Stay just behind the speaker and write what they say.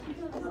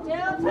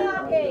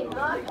Okay,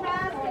 not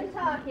fast and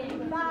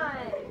talking.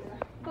 5,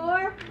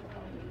 4,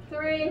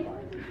 3,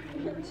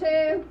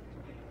 2,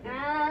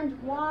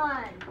 and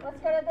 1. Let's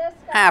go to this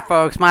guy. Hi,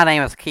 folks. My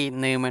name is Keith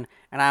Newman,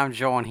 and I'm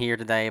joined here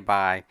today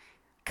by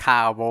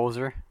Kyle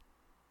Bolzer.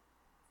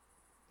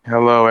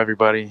 Hello,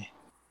 everybody.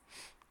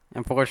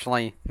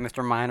 Unfortunately,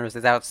 Mr. Miners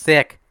is out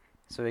sick,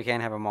 so we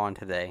can't have him on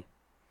today.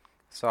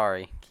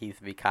 Sorry, Keith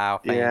v. Kyle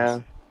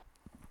fans.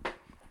 Yeah,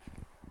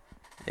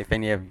 If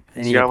any of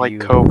he's got like you,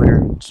 COVID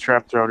or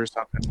strep throat or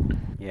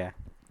something. yeah,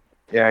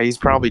 Yeah, he's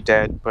probably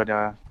dead, but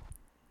I'm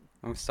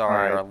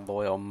sorry, alright. our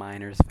loyal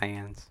Miners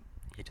fans.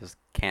 He just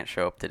can't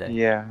show up today.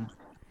 Yeah.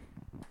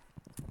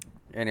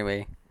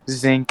 Anyway,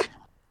 Zinc,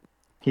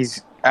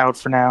 he's out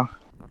for now.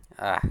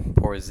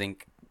 poor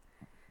Zinc.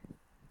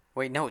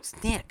 Wait, no, it's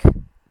Nick.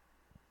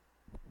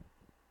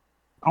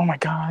 Oh my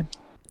god.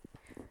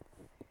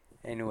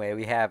 Anyway,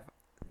 we have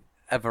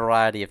a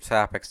variety of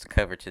topics to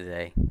cover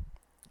today,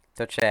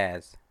 such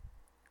as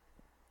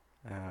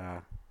do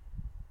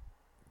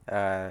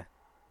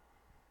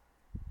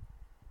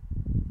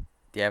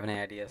you have any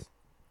ideas?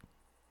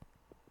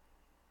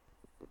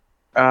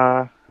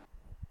 Uh,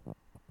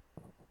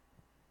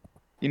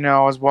 I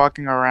was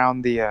walking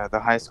around the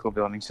high school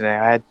building today.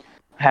 I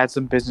had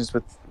some business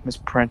with Miss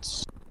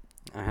Prince.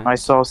 Uh-huh. I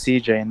saw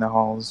CJ in the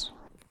halls.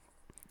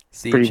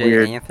 Pretty CJ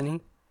weird.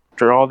 Anthony?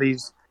 After all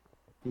these,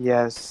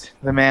 yes,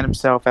 the man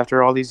himself.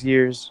 After all these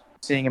years,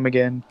 seeing him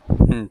again,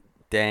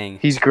 Dang.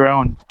 he's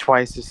grown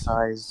twice his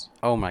size.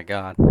 Oh my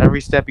god.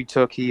 Every step he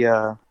took,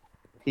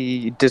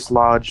 he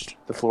dislodged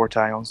the floor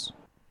tiles.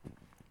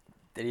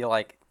 Did he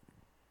like,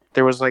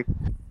 There was like,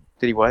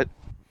 did he what?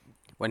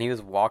 when he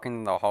was walking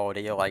in the hall,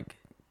 did he like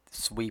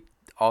sweep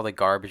all the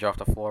garbage off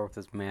the floor with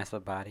his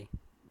massive body?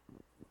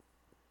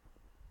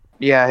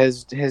 Yeah,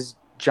 his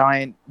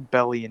giant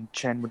belly and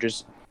chin were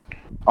just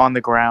on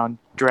the ground,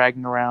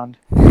 dragging around.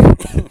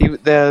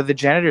 The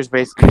janitors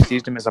basically just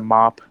used him as a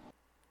mop.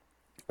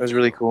 It was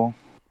really cool.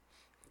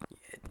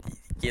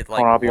 Get Hold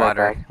on, I'll like be right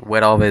water, back.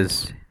 wet all of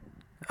his.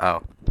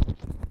 Oh.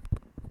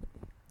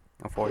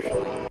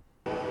 Unfortunately,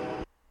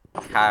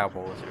 Kyle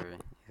Bolzer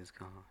is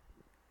gone.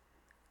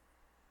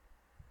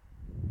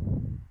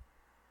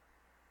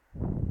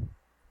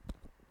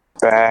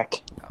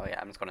 Back. Oh yeah,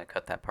 I'm just gonna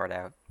cut that part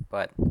out.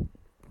 But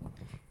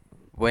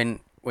when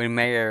when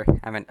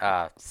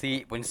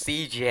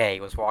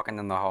CJ was walking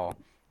in the hall,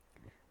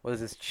 was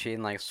his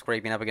chin like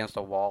scraping up against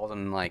the walls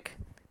and like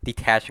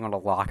detaching all the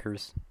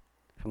lockers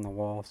from the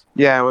walls?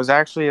 Yeah, it was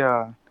actually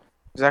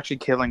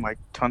killing like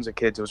tons of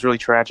kids. It was really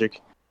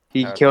tragic.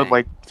 He Oh killed dang.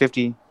 like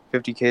 50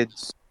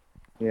 kids.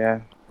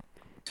 Yeah,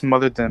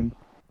 smothered them,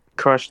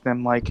 crushed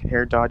them like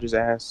Air Dodge's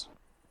ass.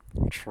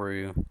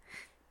 True.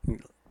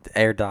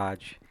 Air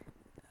dodge.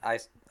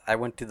 I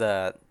went to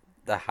the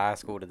high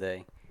school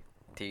today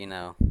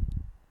to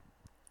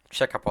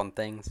check up on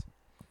things,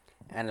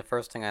 and the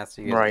first thing I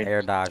see is Right.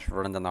 Air Dodge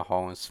running down the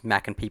hall and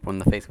smacking people in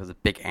the face with a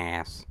big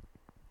ass.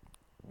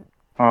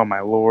 Oh my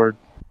lord.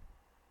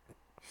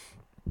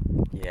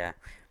 Yeah,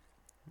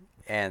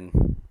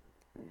 and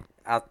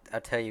I'll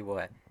tell you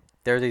what,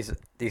 there are these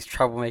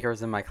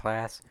troublemakers in my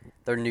class.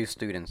 They're new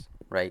students,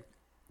 right?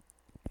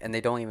 And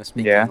they don't even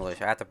speak Yeah.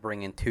 English. I have to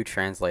bring in 2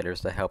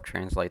 translators to help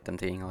translate them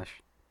to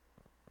English.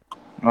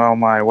 Oh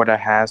my, what a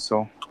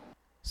hassle.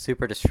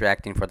 Super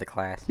distracting for the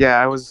class. Yeah,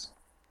 I was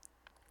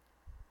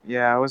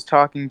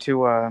talking to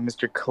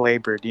Mr.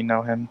 Klaber. Do you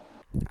know him?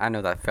 I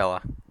know that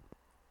fella.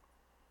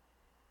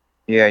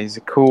 Yeah, he's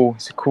a cool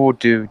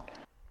dude.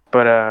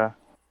 But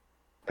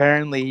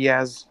apparently he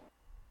has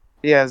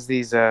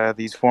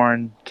these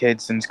foreign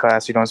kids in his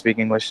class who don't speak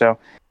English, so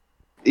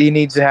he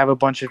needs to have a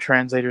bunch of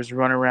translators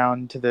run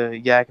around to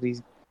the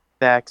Yakety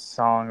Sax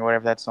song or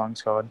whatever that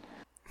song's called.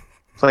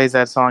 Plays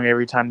that song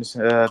every time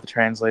the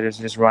translators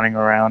are just running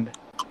around.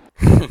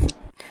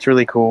 It's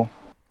really cool,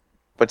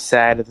 but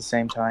sad at the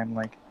same time.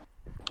 Like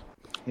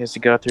he has to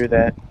go through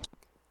that.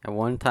 At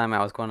one time,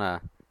 I was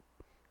gonna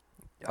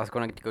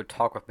go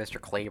talk with Mr.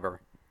 Klaber,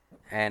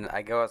 and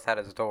I go outside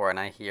his door and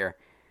I hear,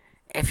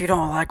 "If you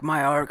don't like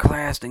my art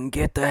class, then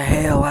get the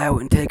hell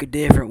out and take a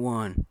different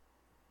one."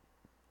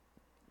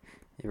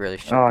 He really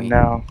shook Oh me,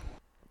 no.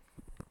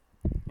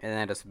 and then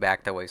I just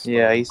backed away slowly.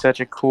 Yeah, he's such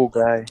a cool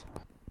guy.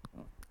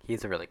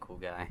 He's a really cool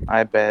guy.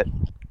 I bet.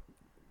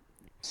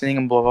 Seeing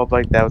him blow up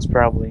like that was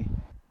probably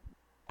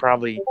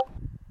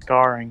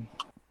scarring.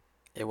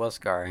 It was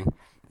scarring to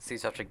see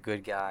such a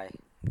good guy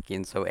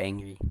getting so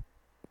angry.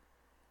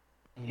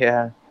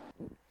 Yeah.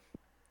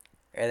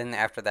 And then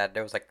after that,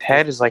 there was like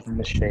Head is like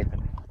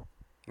misshapen.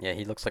 yeah,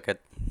 he looks like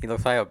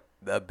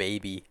a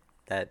baby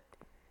that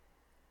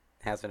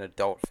has an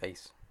adult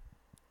face.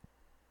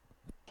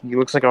 He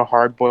looks like a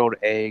hard-boiled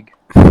egg.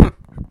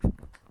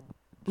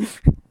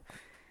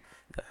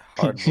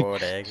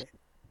 Hard-boiled egg.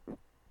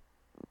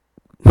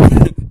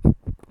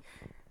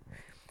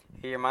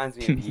 He reminds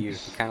me of you. You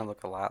kind of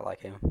look a lot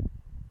like him.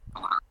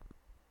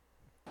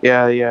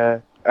 Yeah.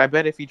 I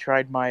bet if he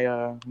tried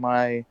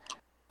my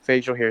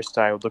facial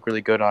hairstyle, it would look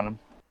really good on him.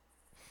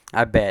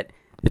 I bet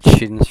the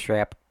chin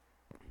strap.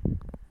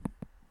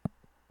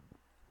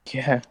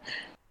 Yeah.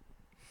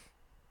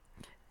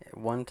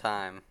 One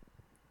time,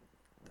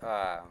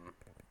 um,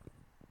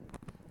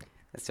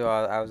 so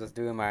I was just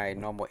doing my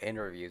normal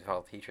interviews with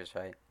all the teachers,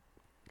 right?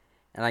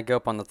 And I go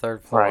up on the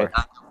third Right.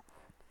 floor,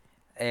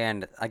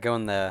 and I go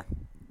in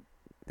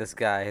this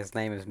guy. His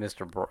name is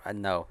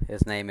no,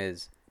 his name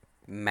is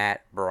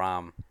Matt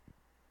Brom.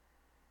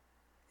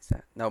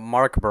 No,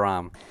 Mark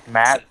Brom.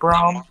 Matt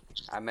Brom?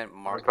 I meant I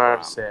was Mark about to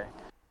Brom. say.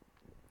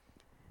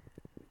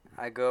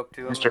 I go up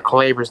to him. Mr.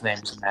 Claver's name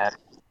is Matt.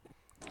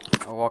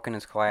 I walk in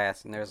his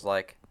class, and there's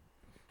like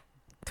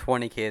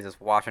 20 kids just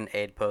watching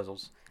Ed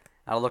puzzles.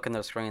 I look in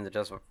their screen, they're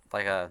just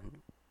like a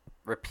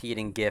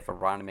repeating gif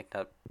of Ronnie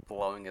McNutt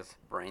blowing his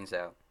brains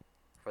out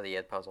for the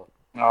Ed puzzle.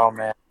 Oh,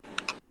 man.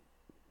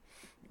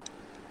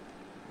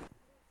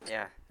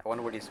 Yeah, I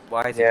wonder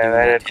why is he Yeah, doing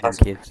that that Ed to them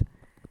puzzle. kids?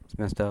 It's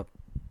messed up.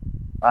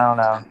 I don't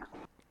know.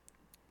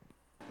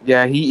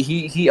 Yeah,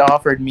 he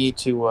offered me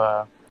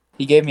to,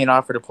 he gave me an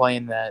offer to play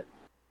in that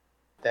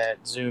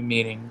Zoom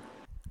meeting.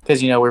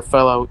 Because, we're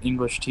fellow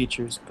English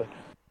teachers, but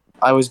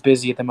I was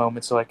busy at the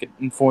moment, so I could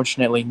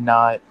unfortunately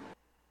not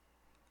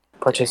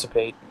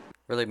participate.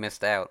 Really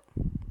missed out.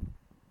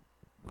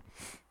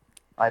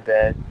 I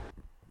bet.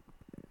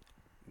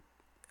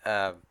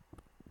 Uh,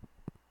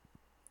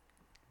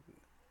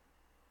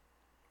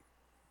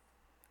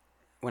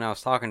 when I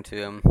was talking to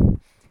him,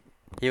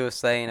 he was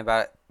saying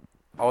about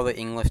all the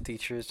English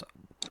teachers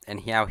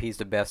and how he's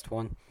the best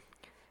one.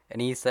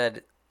 And he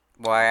said,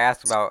 well, I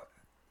asked about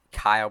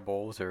Kyle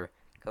Bolzer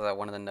because I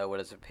wanted to know what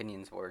his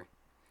opinions were.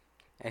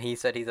 And he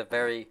said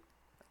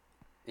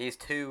he's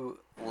too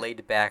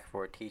laid back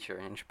for a teacher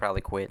and should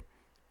probably quit.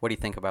 What do you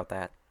think about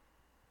that?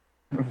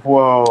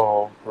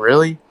 Whoa,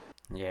 really?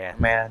 Yeah,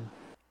 Man,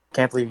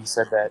 can't believe you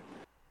said that.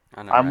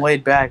 I know, I'm right?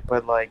 laid back,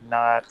 but like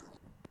not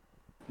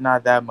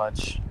that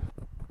much.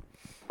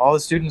 All the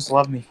students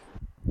love me.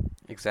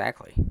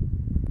 Exactly.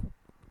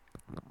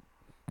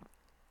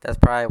 That's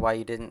probably why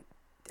you didn't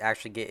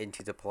actually get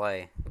into the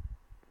play.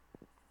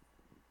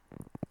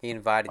 He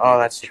invited you Oh,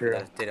 just that's if he true.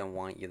 just didn't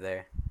want you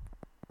there.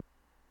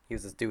 He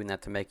was just doing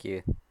that to make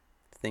you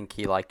think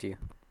he liked you.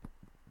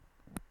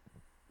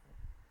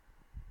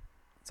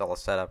 It's all a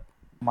setup.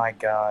 My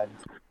God,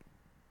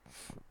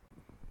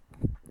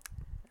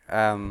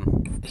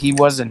 Um, he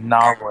was a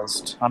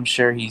novelist. I'm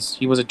sure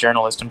he was a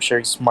journalist. I'm sure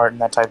he's smart in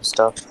that type of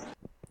stuff.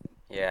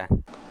 yeah,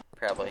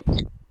 probably.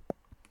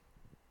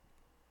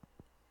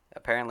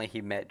 Apparently,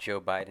 he met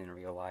Joe Biden in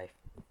real life.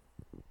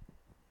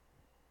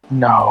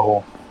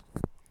 No,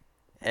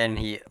 And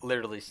he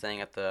literally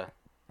sang at the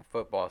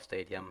football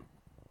stadium.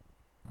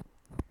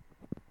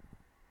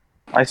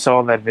 I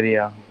saw that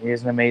video. He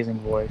has an amazing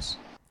voice.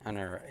 I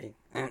know,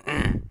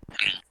 right?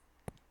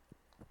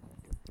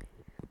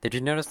 Did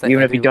you notice that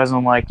Even if he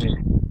doesn't like me.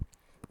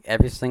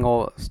 every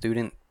single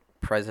student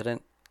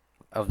president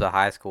of the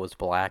high school is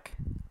black?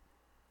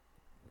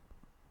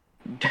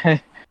 Yeah,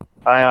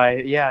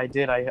 I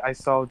did. I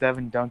saw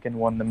Devin Duncan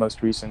won the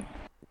most recent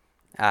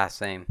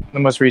Same.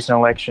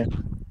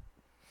 election.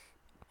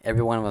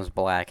 Every one of them is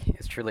black.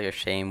 It's truly a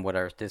shame what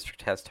our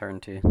district has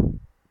turned to.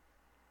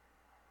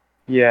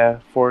 Yeah,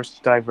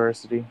 forced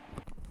diversity.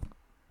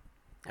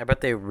 I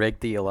bet they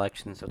rigged the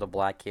election so the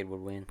black kid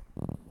would win.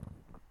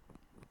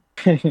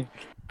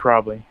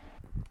 Probably.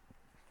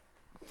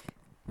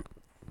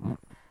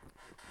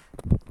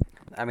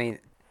 I mean,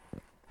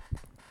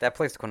 that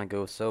place is going to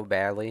go so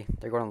badly.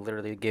 They're going to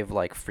literally give,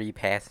 like, free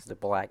passes to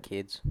black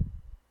kids.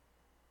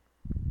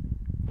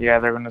 Yeah,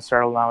 they're gonna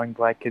start allowing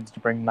black kids to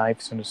bring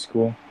knives into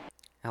school.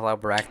 Allow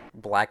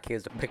black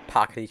kids to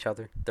pickpocket each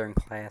other during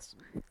class.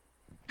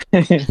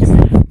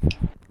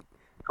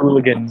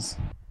 Hooligans.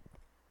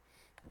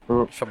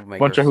 Troublemakers.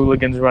 Bunch of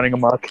hooligans running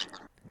amok.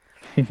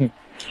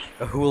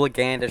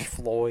 Hooliganish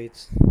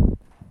Floyds.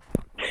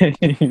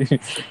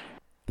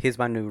 Here's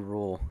my new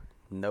rule.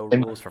 No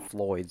rules for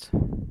Floyds.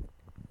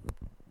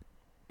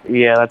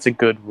 Yeah, that's a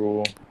good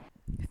rule.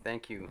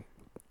 Thank you,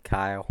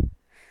 Kyle.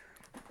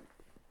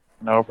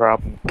 No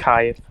problem.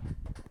 Kyle.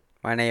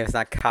 My name is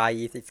not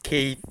Keith, it's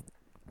Keith.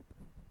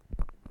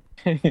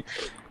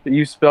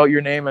 You spelt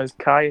your name as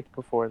Kyle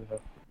before, though.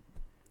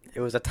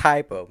 It was a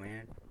typo,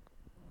 man.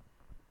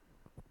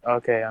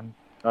 Okay.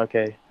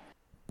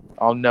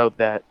 I'll note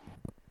that.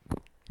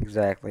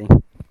 Exactly.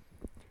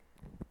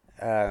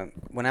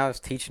 When I was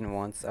teaching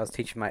once, I was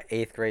teaching my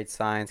 8th grade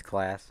science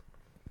class.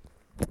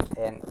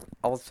 And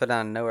all of a sudden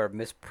out of nowhere,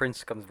 Miss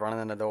Prince comes running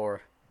in the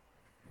door.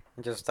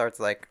 And just starts,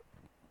 like,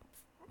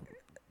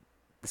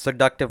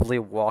 seductively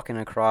walking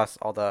across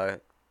all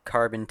the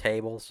carbon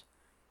tables.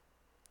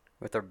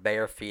 With her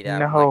bare feet out.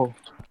 No. Like,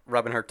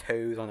 rubbing her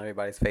toes on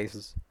everybody's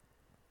faces.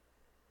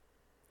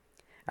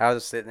 I was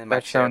just sitting in my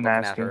That's chair so looking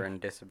at nasty. her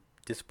in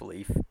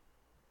disbelief.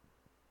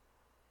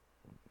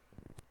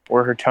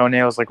 Were her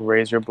toenails like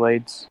razor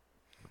blades?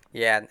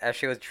 Yeah, and as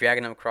she was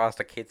dragging them across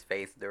the kid's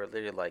face, they were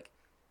literally like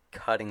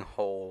cutting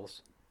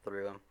holes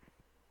through him.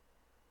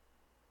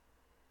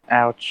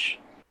 Ouch.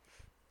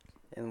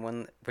 And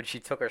when she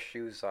took her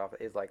shoes off,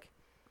 it like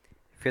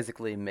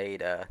physically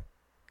made a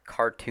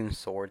cartoon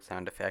sword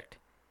sound effect.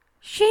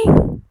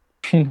 Shing!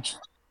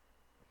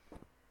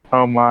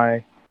 Oh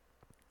my.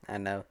 I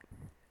know.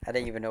 I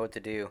didn't even know what to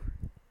do.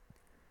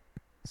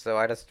 So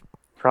I just,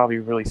 Probably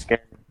really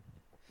scared.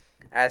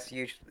 as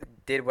you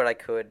did what I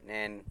could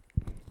and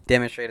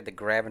demonstrated the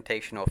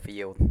gravitational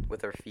field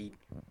with her feet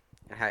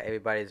and how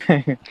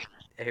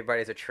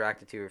everybody's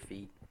attracted to her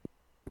feet.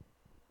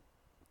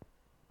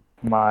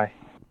 My.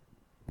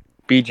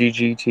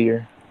 BGG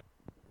tier.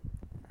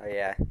 Oh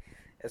yeah,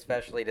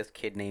 especially this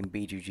kid named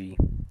BGG.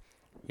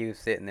 He was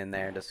sitting in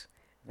there, just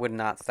would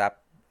not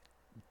stop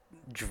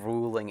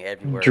drooling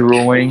everywhere.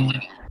 Drooling.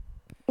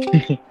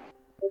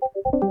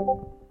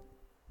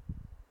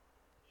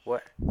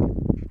 What?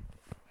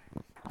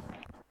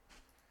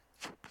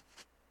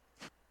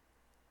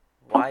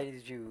 Why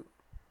did you?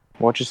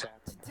 What just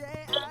happened?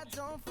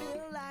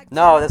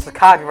 No, this is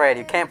copyrighted.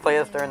 You can't play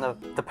this during the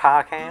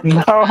podcast.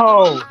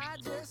 No!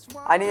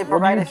 I need to What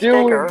provide are a you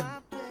doing? sticker.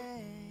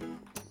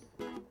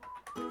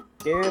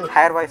 Ew.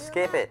 How do I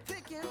skip it?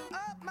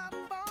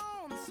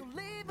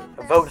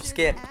 Vote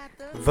skip.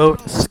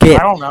 Vote skip.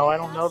 I don't know. I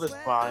don't know this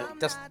bot.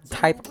 Just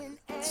type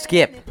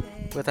skip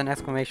with an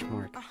exclamation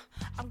mark.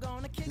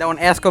 No, an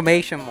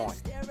exclamation mark.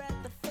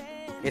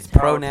 Its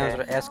pronouns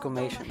okay. are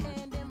exclamation mark.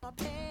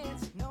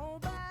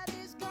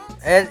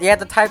 You have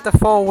to type the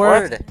full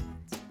word.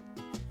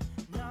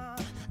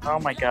 Oh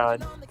my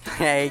god. I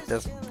hate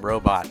this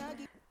robot.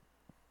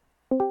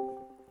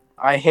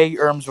 I hate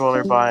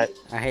Ermswiller bot.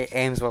 I hate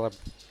Ameswiller.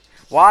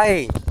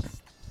 Why?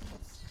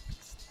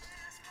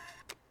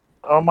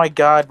 Oh my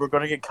god, we're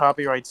gonna get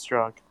copyright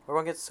struck. We're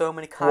gonna get so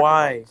many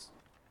Why? copyrights.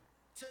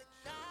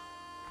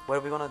 What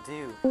are we gonna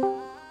do?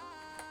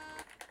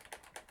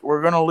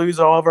 We're gonna lose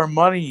all of our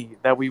money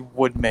that we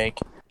would make.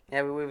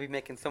 Yeah, we would be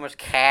making so much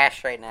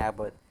cash right now,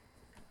 but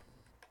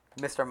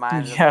Mr.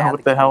 Myers just Yeah, had what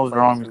to the keep hell is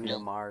playing wrong with Bruno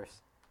you? Mars.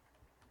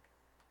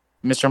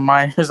 Mr.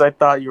 Myers, I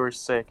thought you were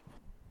sick.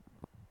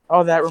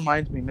 Oh, that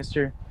reminds me,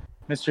 Mr.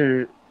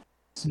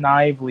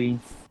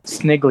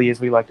 Sniggly as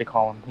we like to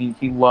call him.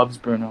 He loves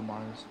Bruno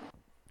Mars.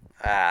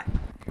 Ah,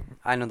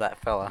 I know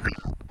that fella.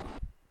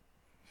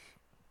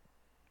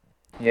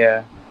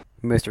 Yeah,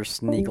 Mr.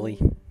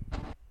 Sneagley.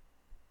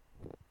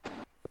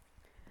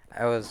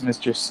 I was...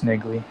 Mr.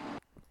 Sniggly.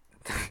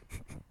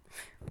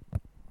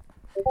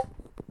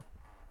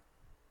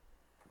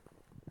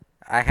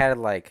 I had,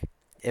 like,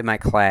 in my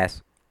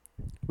class,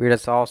 we were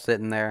just all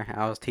sitting there.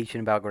 I was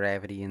teaching about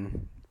gravity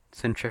and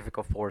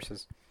centrifugal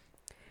forces.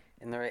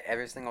 And there,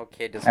 every single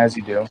kid just... As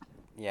you do.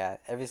 Yeah,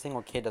 every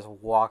single kid just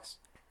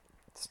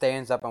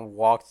stands up and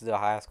walks to the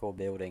high school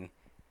building.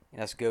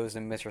 And just goes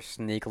in Mr.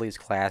 Sneakley's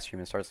classroom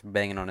and starts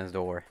banging on his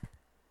door.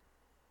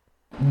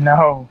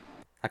 No.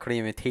 I couldn't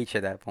even teach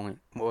at that point.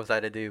 What was I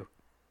to do?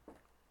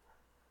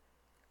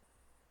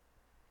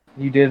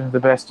 You did the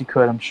best you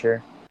could, I'm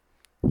sure.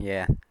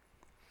 Yeah.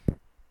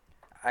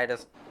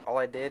 All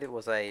I did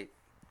was I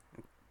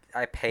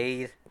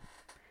paid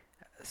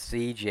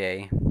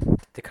CJ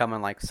to come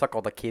and, like, suck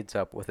all the kids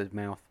up with his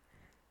mouth.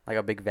 Like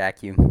a big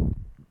vacuum.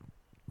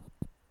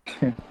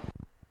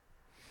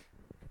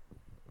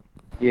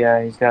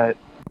 Yeah, he's got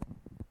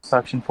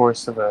suction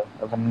force of a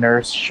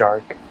nurse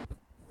shark.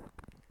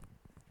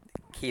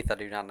 Keith, I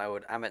do not know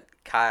what...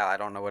 Kyle, I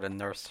don't know what a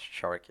nurse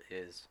shark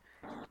is.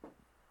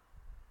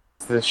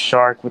 It's the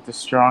shark with the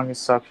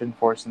strongest suction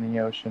force in the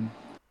ocean.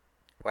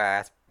 Wow,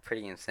 that's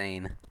pretty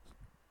insane.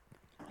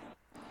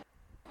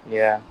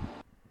 Yeah.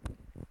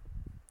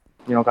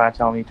 You don't gotta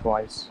tell me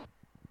twice.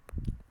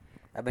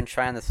 I've been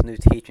trying this new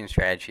teaching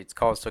strategy. It's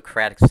called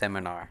Socratic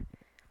Seminar.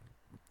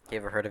 You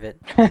ever heard of it?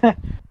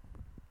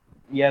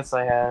 Yes,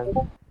 I have.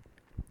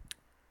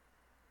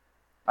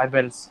 I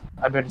bet it's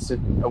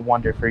a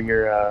wonder for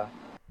your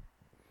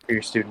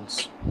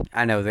students.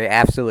 I know, they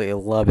absolutely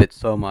love it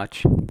so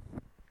much.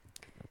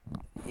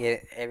 Yeah,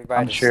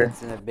 everybody I'm just sure.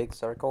 sits in a big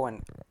circle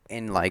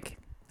and like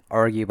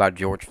argue about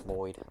George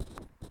Floyd.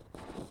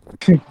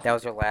 That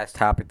was our last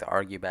topic to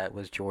argue about,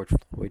 was George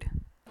Floyd.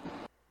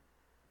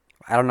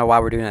 I don't know why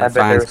we're doing that in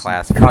science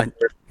class, but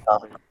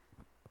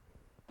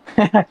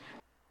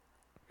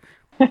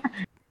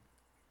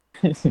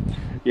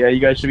yeah, you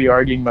guys should be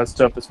arguing about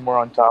stuff that's more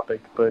on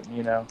topic, but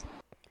you know,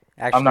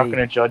 actually, I'm not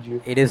gonna judge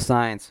you. It is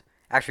science.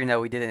 Actually, no,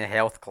 we did it in a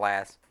health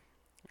class,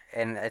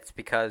 and it's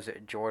because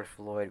George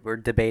Floyd. We're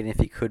debating if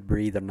he could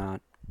breathe or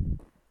not.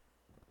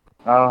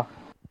 Well,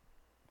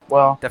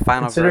 The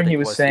final considering he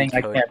verdict was saying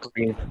I could. can't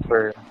breathe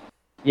for,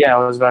 yeah, I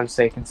was about to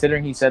say,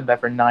 considering he said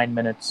that for 9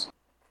 minutes,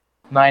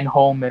 9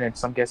 whole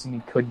minutes, I'm guessing he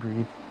could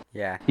breathe.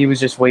 Yeah. He was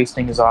just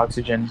wasting his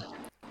oxygen.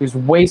 He was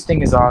wasting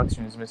his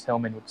oxygen, as Miss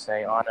Hillman would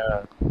say, on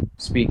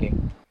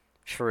speaking.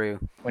 True.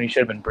 When he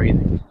should have been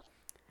breathing.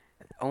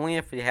 Only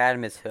if we had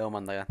Miss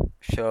Hillman to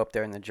show up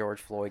during the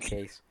George Floyd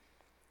case.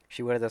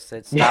 She would have just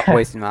said, stop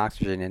wasting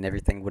oxygen, and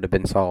everything would have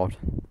been solved.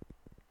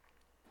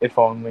 If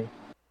only.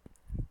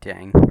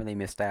 Dang, really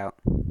missed out.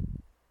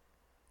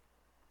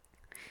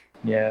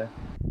 Yeah.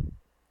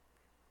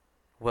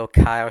 Well,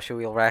 Kyle, should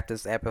we wrap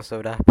this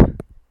episode up?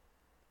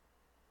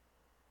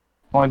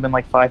 Only been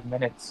like 5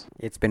 minutes.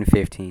 It's been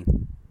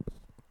 15.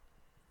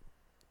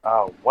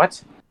 Oh,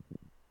 what?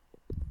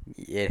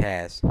 It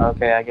has.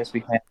 Okay, I guess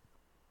we can't.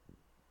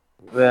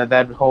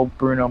 That whole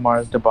Bruno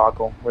Mars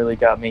debacle really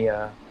got me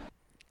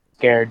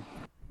scared.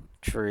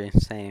 True,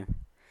 same.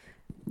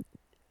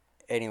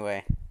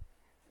 Anyway,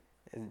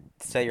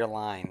 say your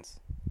lines.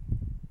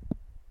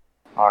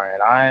 Alright,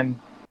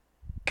 I'm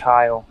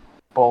Kyle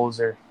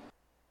Bolzer.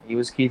 He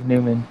was Keith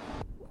Newman.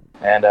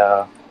 And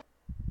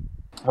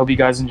hope you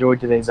guys enjoyed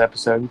today's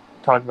episode.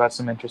 Talked about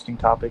some interesting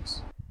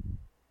topics.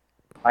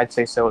 I'd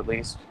say so at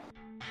least.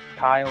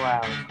 Kyle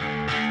out.